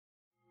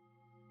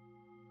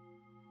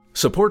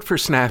Support for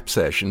Snap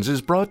Sessions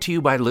is brought to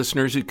you by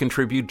listeners who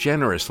contribute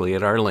generously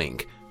at our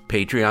link,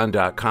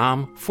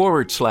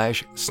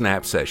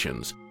 patreon.com/Snap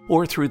Sessions,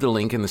 or through the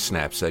link in the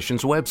Snap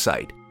Sessions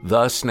website,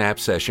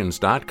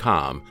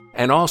 thesnapsessions.com,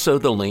 and also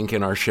the link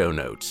in our show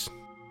notes.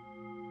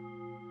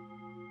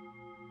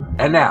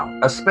 And now,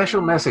 a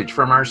special message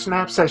from our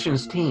Snap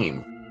Sessions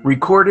team,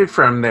 recorded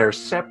from their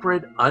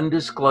separate,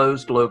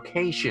 undisclosed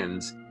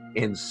locations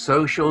in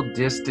social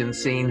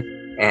distancing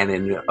and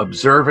in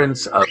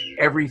observance of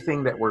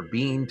everything that we're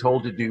being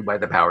told to do by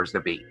the powers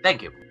that be.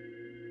 Thank you.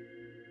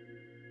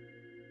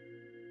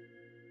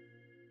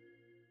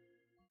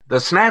 The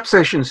Snap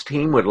Sessions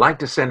team would like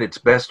to send its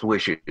best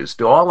wishes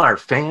to all our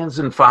fans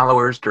and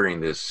followers during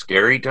this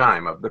scary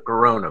time of the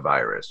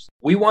coronavirus.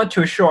 We want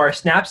to assure our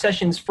Snap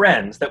Sessions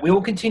friends that we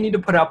will continue to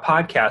put out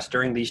podcasts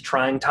during these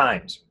trying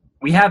times.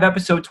 We have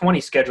episode 20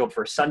 scheduled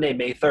for Sunday,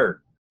 May 3rd.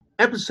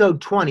 Episode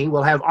 20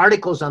 will have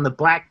articles on the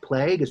Black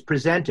Plague as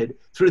presented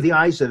through the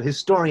eyes of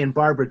historian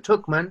Barbara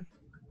Tuchman,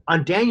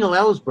 on Daniel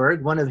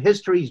Ellsberg, one of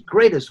history's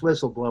greatest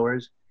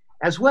whistleblowers,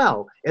 as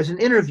well as an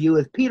interview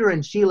with Peter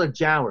and Sheila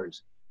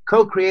Jowers,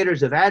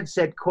 co-creators of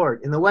Adsett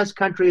Court in the West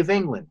Country of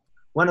England,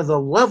 one of the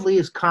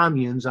loveliest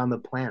communes on the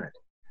planet.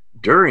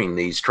 During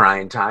these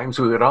trying times,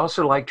 we would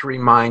also like to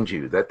remind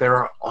you that there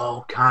are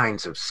all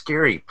kinds of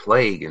scary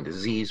plague and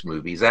disease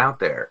movies out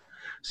there.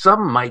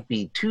 Some might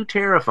be too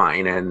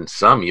terrifying, and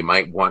some you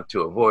might want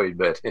to avoid,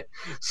 but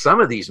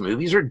some of these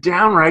movies are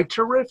downright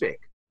terrific.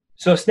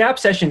 So Snap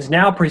Sessions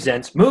now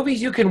presents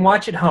movies you can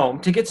watch at home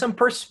to get some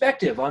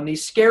perspective on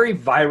these scary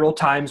viral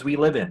times we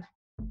live in.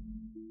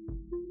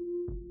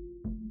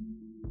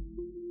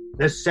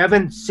 The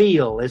Seventh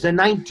Seal is a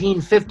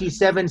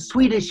 1957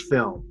 Swedish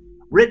film,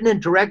 written and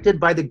directed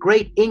by the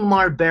great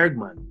Ingmar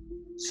Bergman.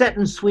 Set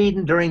in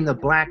Sweden during the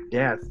Black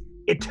Death,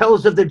 it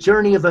tells of the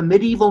journey of a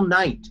medieval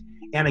knight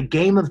and a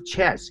game of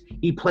chess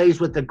he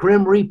plays with the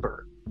Grim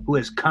Reaper, who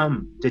has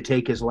come to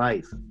take his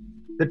life.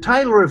 The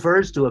title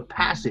refers to a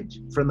passage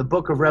from the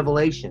book of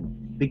Revelation,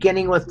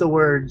 beginning with the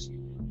words,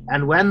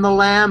 "And when the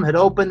Lamb had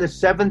opened the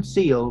seventh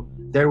seal,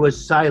 there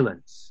was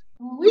silence."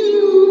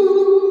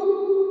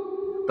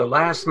 The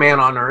Last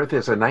Man on Earth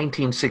is a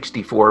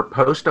 1964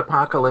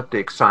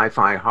 post-apocalyptic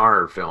sci-fi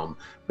horror film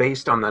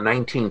based on the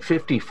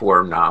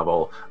 1954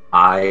 novel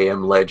I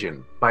Am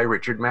Legend by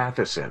Richard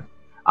Matheson.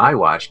 I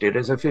watched it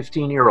as a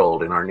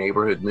 15-year-old in our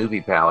neighborhood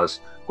movie palace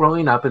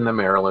growing up in the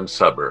Maryland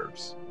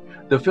suburbs.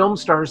 The film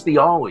stars the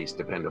always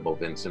dependable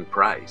Vincent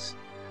Price.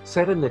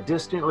 Set in the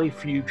distantly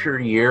future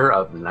year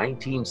of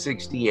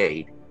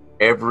 1968,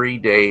 every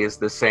day is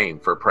the same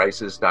for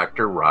Price's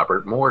Dr.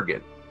 Robert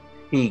Morgan.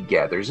 He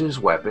gathers his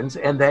weapons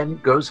and then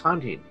goes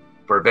hunting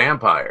for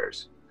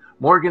vampires.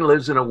 Morgan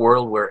lives in a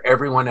world where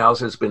everyone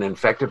else has been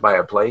infected by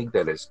a plague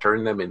that has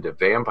turned them into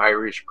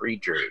vampirish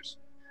creatures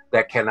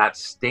that cannot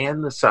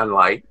stand the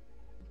sunlight,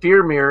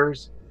 fear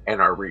mirrors,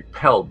 and are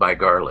repelled by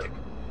garlic.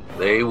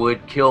 They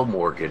would kill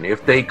Morgan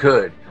if they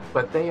could,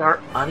 but they are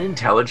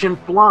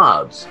unintelligent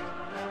blobs.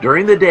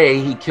 During the day,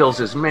 he kills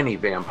as many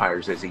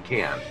vampires as he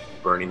can,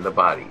 burning the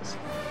bodies.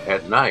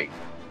 At night,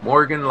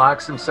 Morgan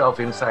locks himself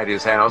inside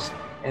his house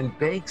and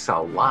bakes a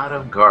lot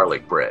of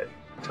garlic bread.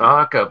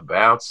 Talk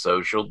about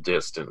social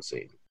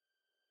distancing.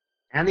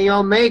 And The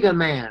Omega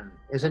Man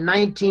is a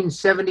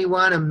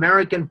 1971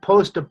 American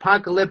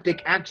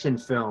post-apocalyptic action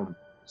film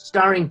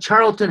starring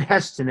Charlton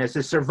Heston as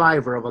a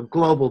survivor of a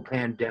global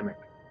pandemic.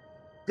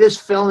 This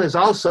film is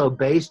also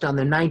based on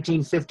the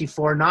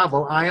 1954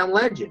 novel I Am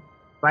Legend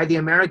by the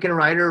American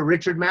writer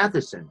Richard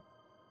Matheson.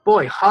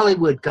 Boy,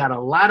 Hollywood got a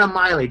lot of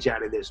mileage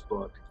out of this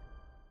book.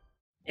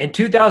 In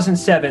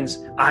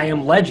 2007's I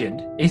Am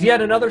Legend is yet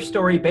another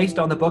story based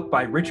on the book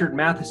by Richard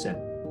Matheson.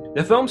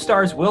 The film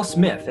stars Will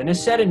Smith and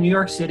is set in New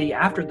York City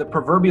after the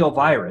proverbial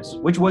virus,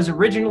 which was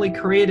originally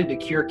created to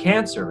cure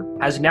cancer,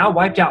 has now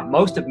wiped out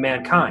most of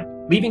mankind,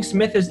 leaving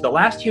Smith as the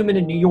last human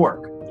in New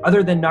York,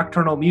 other than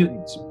nocturnal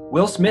mutants.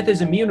 Will Smith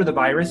is immune to the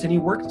virus and he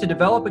works to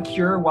develop a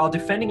cure while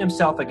defending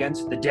himself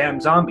against the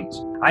damn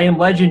zombies. I Am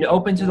Legend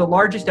opened to the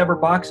largest ever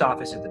box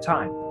office at the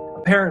time.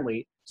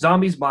 Apparently,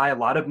 zombies buy a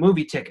lot of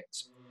movie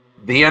tickets.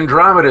 The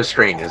Andromeda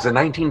Strain is a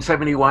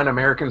 1971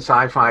 American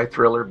sci-fi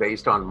thriller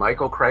based on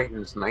Michael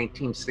Crichton's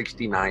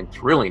 1969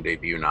 thrilling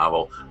debut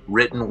novel,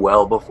 written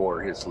well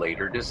before his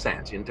later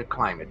descent into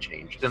climate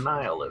change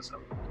denialism.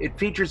 It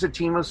features a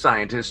team of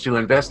scientists who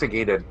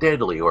investigate a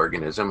deadly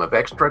organism of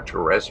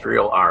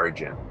extraterrestrial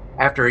origin.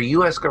 After a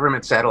U.S.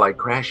 government satellite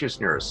crashes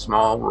near a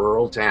small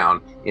rural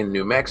town in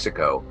New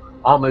Mexico,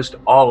 almost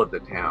all of the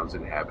town's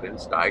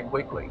inhabitants die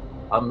quickly.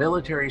 A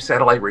military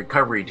satellite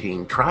recovery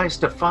team tries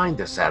to find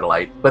the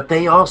satellite, but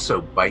they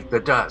also bite the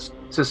dust.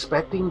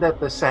 Suspecting that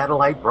the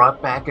satellite brought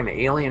back an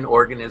alien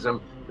organism,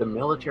 the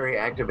military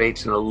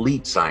activates an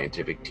elite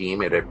scientific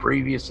team it had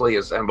previously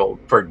assembled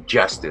for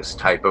just this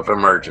type of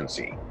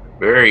emergency.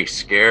 Very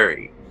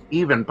scary,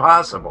 even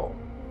possible.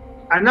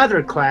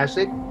 Another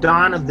classic,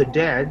 Dawn of the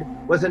Dead,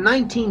 was a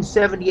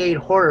 1978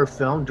 horror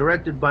film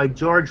directed by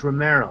George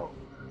Romero,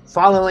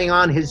 following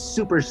on his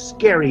super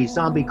scary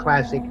zombie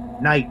classic,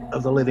 Night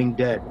of the Living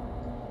Dead.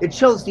 It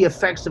shows the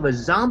effects of a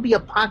zombie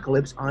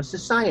apocalypse on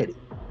society.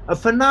 A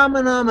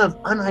phenomenon of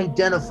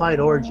unidentified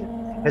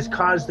origin has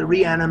caused the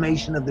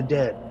reanimation of the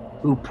dead,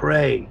 who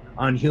prey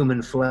on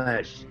human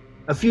flesh.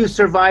 A few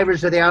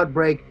survivors of the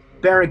outbreak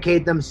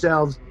barricade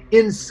themselves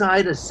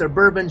inside a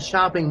suburban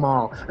shopping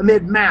mall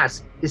amid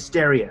mass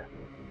hysteria.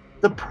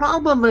 The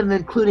problem of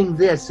including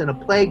this in a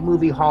Plague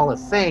Movie Hall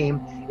of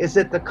Fame is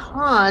that the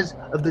cause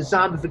of the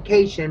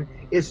zombification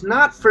is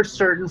not for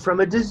certain from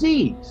a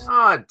disease.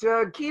 Oh,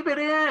 Doug, keep it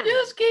in.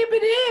 Just keep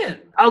it in.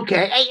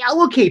 Okay,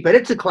 we'll keep it.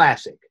 It's a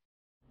classic.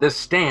 The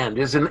Stand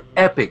is an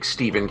epic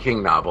Stephen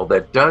King novel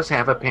that does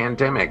have a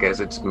pandemic as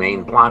its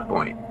main plot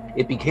point.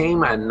 It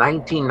became a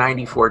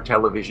 1994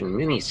 television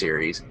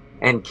miniseries,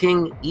 and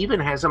King even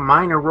has a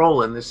minor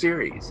role in the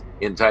series.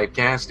 In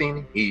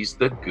typecasting, he's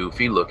the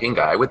goofy-looking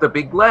guy with the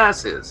big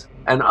glasses.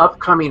 An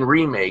upcoming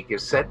remake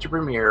is set to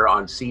premiere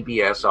on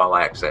CBS All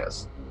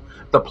Access.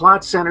 The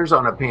plot centers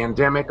on a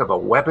pandemic of a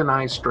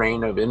weaponized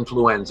strain of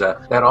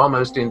influenza that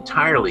almost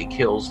entirely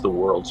kills the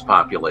world's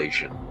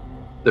population.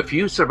 The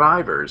few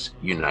survivors,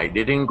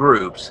 united in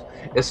groups,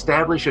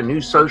 establish a new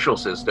social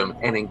system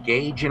and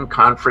engage in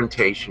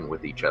confrontation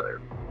with each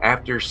other.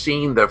 After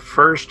seeing the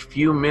first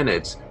few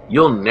minutes,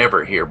 you'll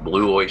never hear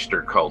Blue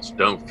Oyster Cult's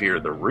Don't Fear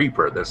the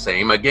Reaper the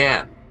same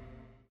again.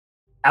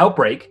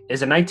 Outbreak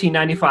is a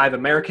 1995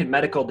 American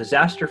medical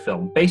disaster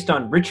film based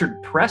on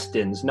Richard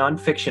Preston's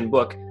nonfiction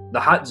book, The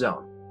Hot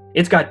Zone.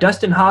 It's got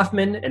Dustin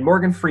Hoffman and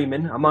Morgan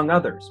Freeman, among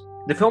others.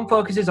 The film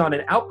focuses on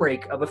an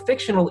outbreak of a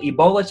fictional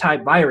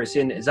Ebola-type virus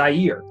in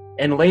Zaire,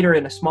 and later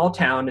in a small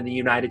town in the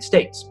United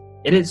States.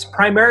 It is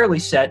primarily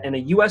set in a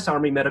U.S.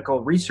 Army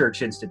Medical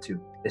Research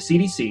Institute, the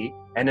CDC,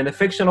 and in the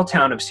fictional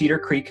town of Cedar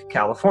Creek,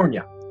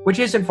 California, which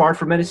isn't far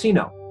from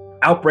Mendocino.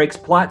 Outbreak's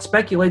plot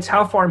speculates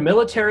how far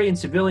military and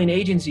civilian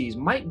agencies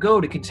might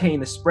go to contain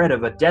the spread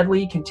of a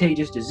deadly,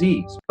 contagious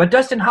disease. But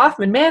Dustin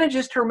Hoffman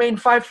manages to remain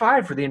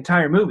 5'5" for the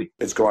entire movie.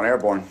 It's going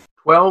airborne.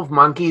 12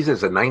 Monkeys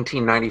is a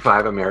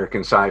 1995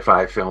 American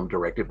sci-fi film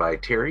directed by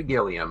Terry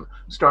Gilliam,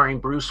 starring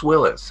Bruce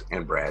Willis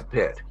and Brad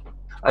Pitt.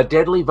 A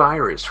deadly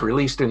virus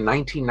released in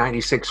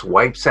 1996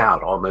 wipes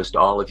out almost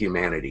all of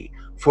humanity,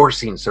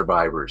 forcing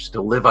survivors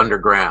to live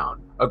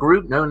underground. A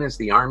group known as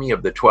the Army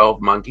of the 12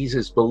 Monkeys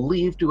is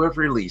believed to have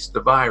released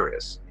the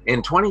virus.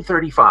 In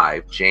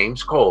 2035,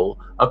 James Cole,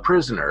 a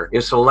prisoner,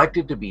 is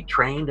selected to be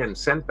trained and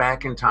sent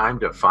back in time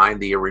to find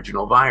the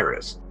original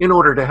virus in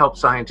order to help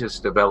scientists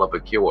develop a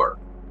cure.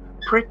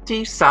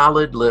 Pretty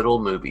solid little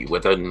movie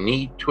with a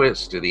neat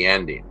twist to the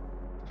ending.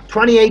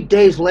 28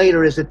 Days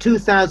Later is a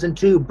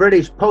 2002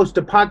 British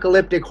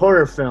post-apocalyptic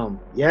horror film.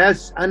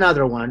 Yes,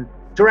 another one,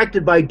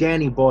 directed by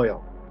Danny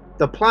Boyle.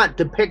 The plot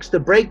depicts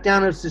the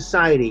breakdown of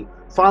society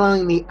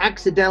following the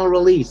accidental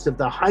release of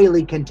the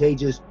highly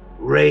contagious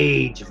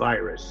Rage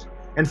virus,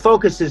 and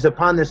focuses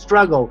upon the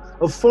struggle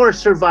of 4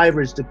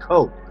 survivors to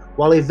cope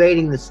while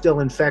evading the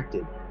still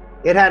infected.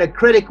 It had a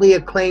critically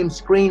acclaimed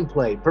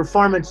screenplay,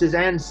 performances,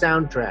 and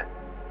soundtrack.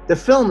 The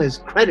film is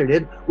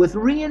credited with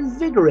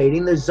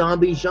reinvigorating the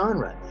zombie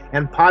genre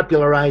and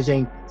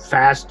popularizing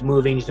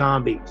fast-moving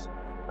zombies.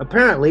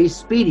 Apparently,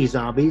 speedy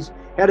zombies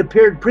had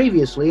appeared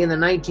previously in the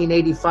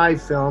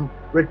 1985 film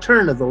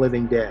Return of the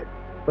Living Dead,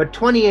 but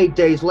 28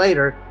 Days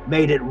Later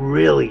made it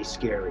really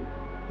scary.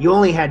 You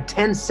only had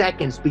 10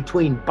 seconds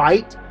between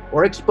bite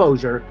or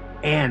exposure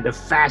and a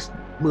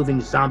fast-moving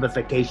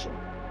zombification.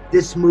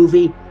 This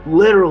movie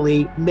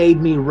literally made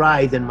me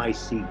writhe in my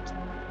seat.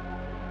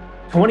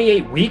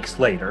 28 Weeks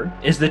Later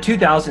is the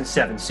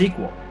 2007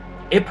 sequel.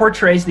 It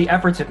portrays the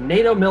efforts of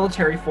NATO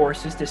military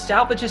forces to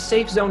salvage a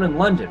safe zone in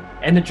London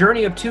and the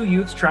journey of 2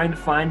 youths trying to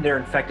find their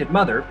infected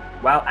mother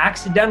while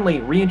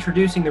accidentally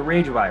reintroducing the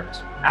Rage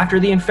virus. After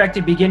the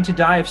infected begin to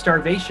die of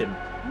starvation,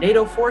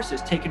 NATO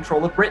forces take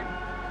control of Britain.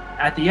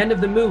 At the end of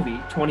the movie,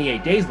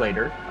 28 Days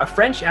Later, a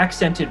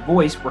French-accented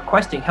voice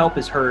requesting help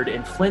is heard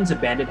in Flynn's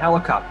abandoned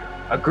helicopter.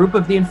 A group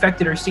of the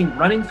infected are seen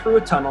running through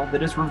a tunnel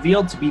that is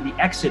revealed to be the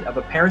exit of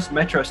a Paris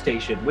metro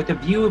station with a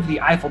view of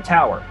the Eiffel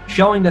Tower,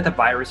 showing that the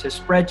virus has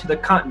spread to the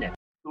continent.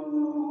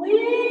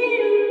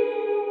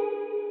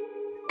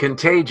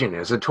 Contagion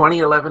is a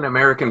 2011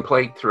 American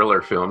plague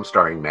thriller film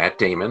starring Matt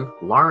Damon,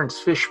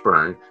 Lawrence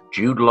Fishburne,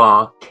 Jude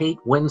Law, Kate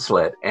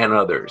Winslet, and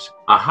others.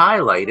 A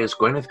highlight is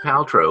Gwyneth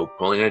Paltrow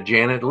pulling a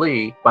Janet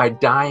Leigh by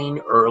dying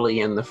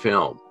early in the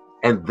film,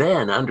 and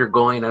then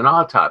undergoing an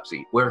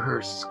autopsy where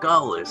her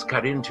skull is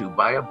cut into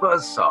by a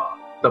buzzsaw.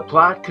 The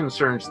plot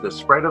concerns the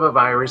spread of a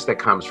virus that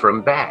comes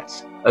from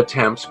bats,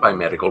 attempts by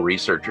medical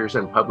researchers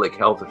and public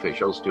health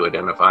officials to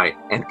identify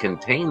and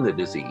contain the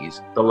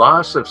disease, the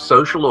loss of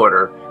social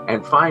order,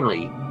 and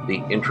finally,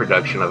 the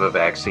introduction of a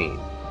vaccine.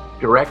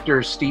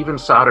 Director Steven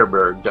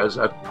Soderbergh does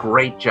a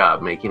great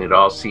job making it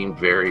all seem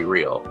very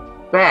real.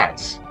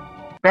 Bats.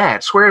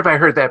 Bats, where have I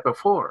heard that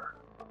before?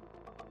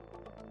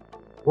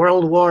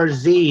 World War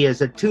Z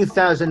is a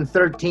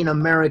 2013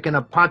 American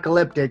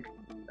apocalyptic,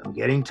 I'm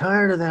getting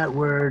tired of that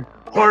word,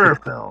 horror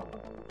film,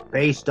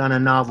 based on a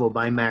novel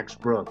by Max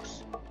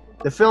Brooks.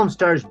 The film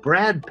stars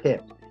Brad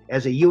Pitt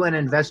as a UN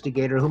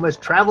investigator who must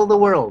travel the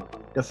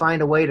world to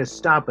find a way to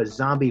stop a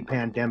zombie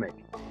pandemic.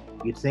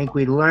 You'd think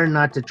we'd learn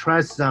not to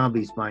trust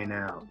zombies by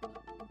now.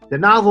 The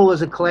novel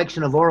was a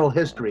collection of oral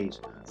histories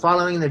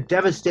following the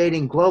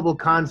devastating global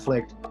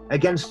conflict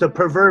against the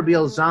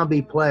proverbial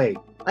zombie plague.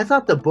 I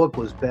thought the book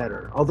was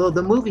better, although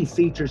the movie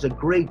features a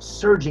great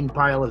surging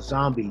pile of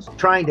zombies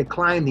trying to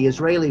climb the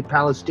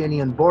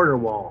Israeli-Palestinian border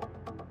wall.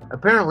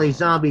 Apparently,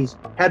 zombies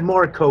had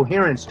more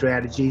coherent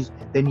strategies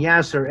than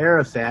Yasser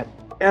Arafat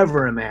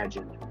ever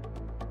imagined.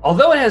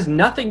 Although it has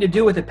nothing to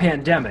do with the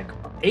pandemic,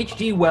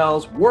 H.G.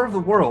 Wells' War of the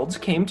Worlds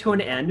came to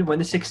an end when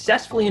the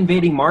successfully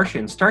invading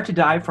Martians start to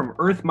die from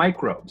Earth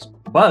microbes,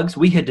 bugs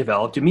we had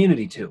developed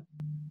immunity to.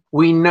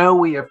 We know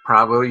we have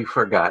probably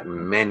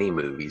forgotten many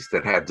movies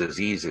that have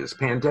diseases,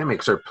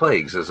 pandemics, or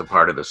plagues as a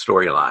part of the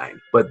storyline,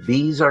 but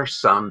these are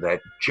some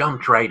that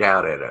jumped right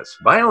out at us,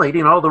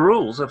 violating all the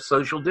rules of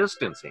social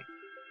distancing.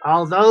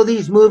 Although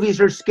these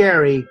movies are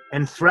scary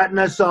and threaten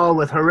us all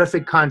with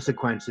horrific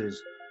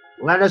consequences,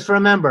 let us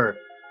remember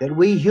that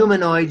we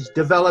humanoids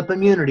develop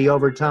immunity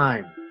over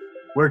time.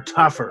 We're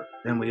tougher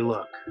than we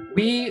look.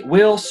 We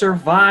will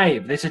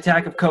survive this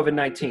attack of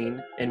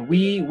COVID-19, and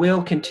we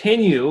will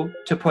continue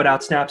to put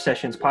out Snap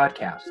Sessions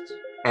podcasts.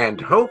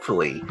 And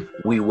hopefully,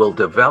 we will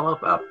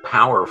develop a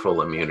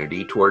powerful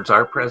immunity towards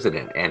our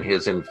president and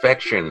his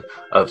infection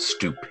of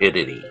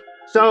stupidity.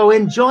 So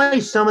enjoy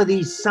some of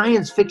these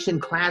science fiction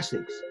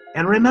classics.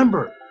 And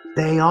remember,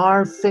 they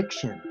are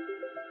fiction.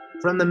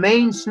 From the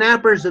main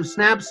snappers of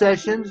Snap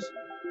Sessions,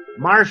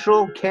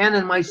 Marshall, Ken,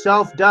 and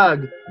myself,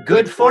 Doug,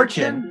 good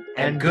fortune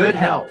and good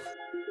health.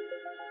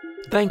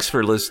 Thanks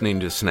for listening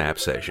to Snap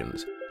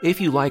Sessions. If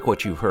you like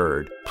what you've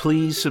heard,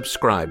 please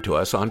subscribe to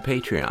us on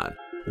Patreon.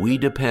 We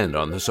depend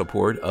on the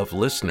support of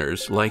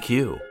listeners like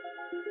you.